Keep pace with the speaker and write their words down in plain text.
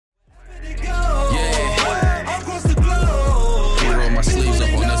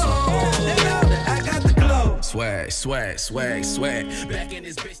Swag. Back in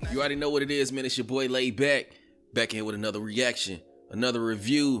this bitch. You already know what it is, man. It's your boy Laid Back. Back in with another reaction, another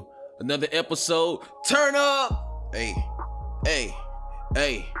review, another episode. Turn up! Hey.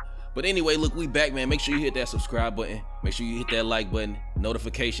 But anyway, look, we back, man. Make sure you hit that subscribe button. Make sure you hit that like button,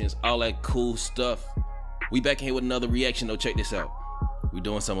 notifications, all that cool stuff. We back in here with another reaction, though. Check this out. We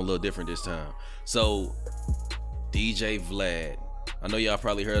doing something a little different this time. So, DJ Vlad. I know y'all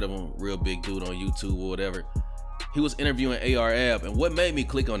probably heard of him, real big dude on YouTube or whatever. He was interviewing ARF, and what made me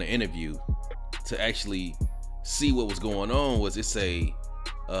click on the interview to actually see what was going on was it say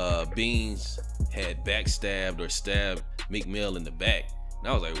Beans had backstabbed or stabbed Meek Mill in the back. And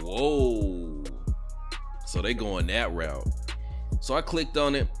I was like, whoa. So they going that route. So I clicked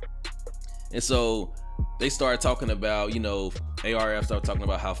on it, and so they started talking about, you know, ARF started talking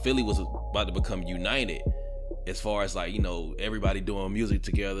about how Philly was about to become united. As far as like, you know, everybody doing music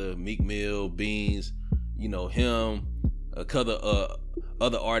together, Meek Mill, Beans, you know, him,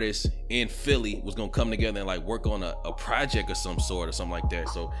 other artists in Philly was gonna come together and like work on a project of some sort or something like that.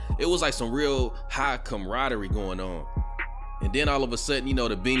 So it was like some real high camaraderie going on. And then all of a sudden, you know,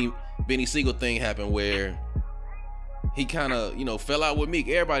 the Beanie SIgel thing happened where he kind of, you know, fell out with Meek.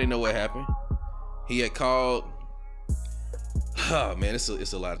 Everybody know what happened. He had called, oh man, it's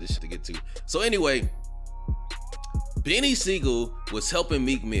a lot of this shit to get to. So anyway, Beanie SIgel was helping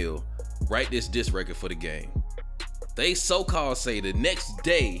Meek Mill write this diss record for the game. They so-called say the next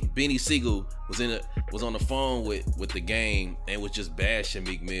day Beanie SIgel was on the phone with the game and was just bashing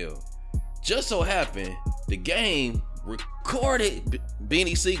Meek Mill. Just so happened the game recorded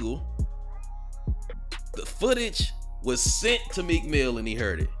Beanie SIgel. The footage was sent to Meek Mill and he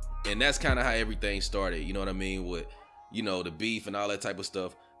heard it. And that's kind of how everything started, you know what I mean, with, you know, the beef and all that type of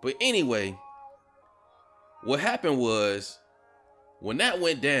stuff. But anyway, what happened was, when that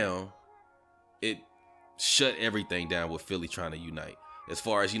went down, it shut everything down with Philly trying to unite. As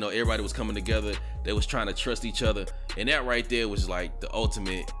far as, you know, everybody was coming together, they was trying to trust each other, and that right there was like the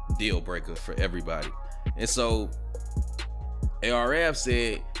ultimate deal breaker for everybody. And so ARF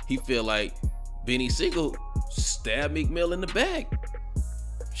said he feel like Beanie SIgel stabbed Meek Mill in the back.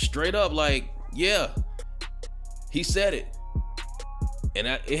 Straight up, like, yeah, he said it. And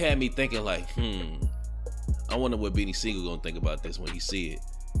it had me thinking like, I wonder what Beanie SIgel gonna think about this when he see it.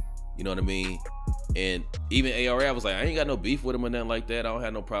 You know what I mean? And even ARF was like, I ain't got no beef with him or nothing like that. I don't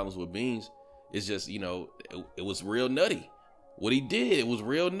have no problems with Beans. It's just, you know, it was real nutty. What he did, it was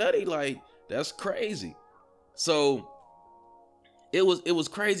real nutty. Like, that's crazy. So it was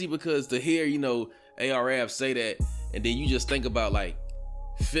crazy because to hear, you know, ARF say that, and then you just think about like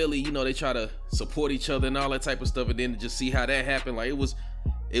Philly, you know, they try to support each other and all that type of stuff, and then to just see how that happened, like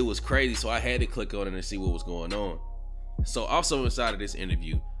it was crazy. So I had to click on it and see what was going on. So also inside of this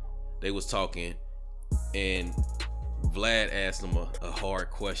interview, they was talking, and Vlad asked him a hard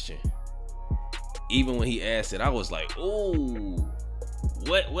question. Even when he asked it, I was like, ooh,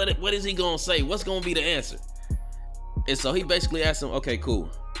 what is he gonna say? What's gonna be the answer? And so he basically asked him, okay, cool.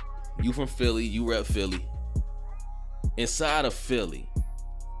 You from Philly, you rep Philly. Inside of Philly,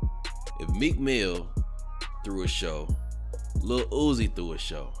 if Meek Mill threw a show, Lil Uzi threw a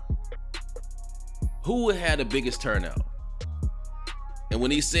show, who would have the biggest turnout? And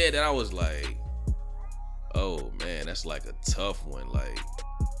when he said that, I was like, oh man, that's like a tough one. Like,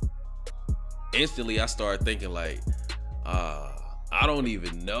 instantly I started thinking like, I don't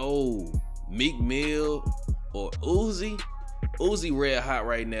even know, Meek Mill or Uzi. Uzi red hot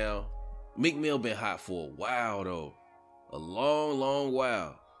right now. Meek Mill been hot for a while though, a long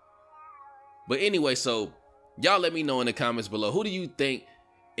while. But anyway, so y'all let me know in the comments below, who do you think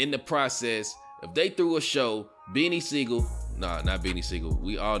in the process, if they threw a show, Beanie SIgel, nah, not Beanie SIgel,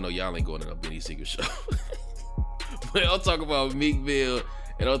 we all know y'all ain't going to no Beanie SIgel show. But I'm talking about Meek Mill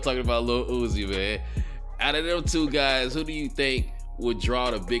and I'm talking about Lil Uzi, man. Out of them two guys, who do you think would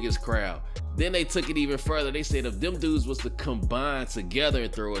draw the biggest crowd? Then they took it even further. They said if them dudes was to combine together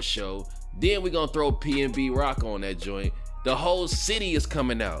and throw a show, then we gonna throw PNB Rock on that joint. The whole city is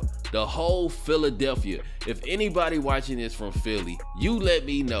coming out. The whole Philadelphia. If anybody watching this from Philly, you let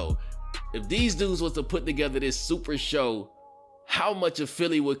me know. If these dudes was to put together this super show, how much of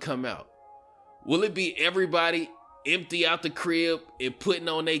Philly would come out? Will it be everybody empty out the crib and putting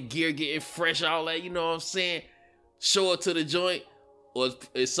on their gear, getting fresh, all that, you know what I'm saying? Show up to the joint? Or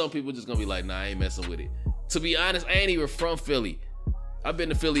is some people just gonna be like, nah, I ain't messing with it? To be honest, I ain't even from Philly. I've been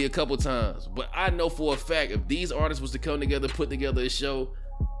to Philly a couple times, but I know for a fact if these artists was to come together, put together a show,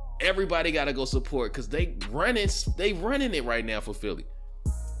 everybody gotta go support because they running it right now for Philly.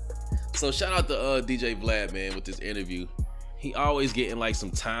 So shout out to DJ Vlad, man, with this interview. He always getting like some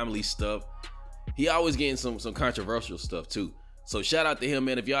timely stuff. he always getting some controversial stuff too. So shout out to him,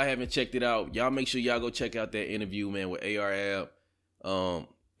 man. If y'all haven't checked it out, y'all make sure y'all go check out that interview, man, with AR Ab.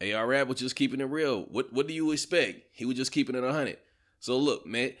 AR Rap was just keeping it real. What do you expect? He was just keeping it 100. So look,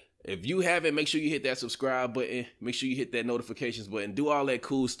 man, if you haven't, make sure you hit that subscribe button. Make sure you hit that notifications button. Do all that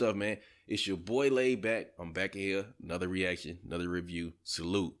cool stuff, man. It's your boy Laid Back. I'm back here. Another reaction, another review.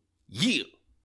 Salute. Yeah.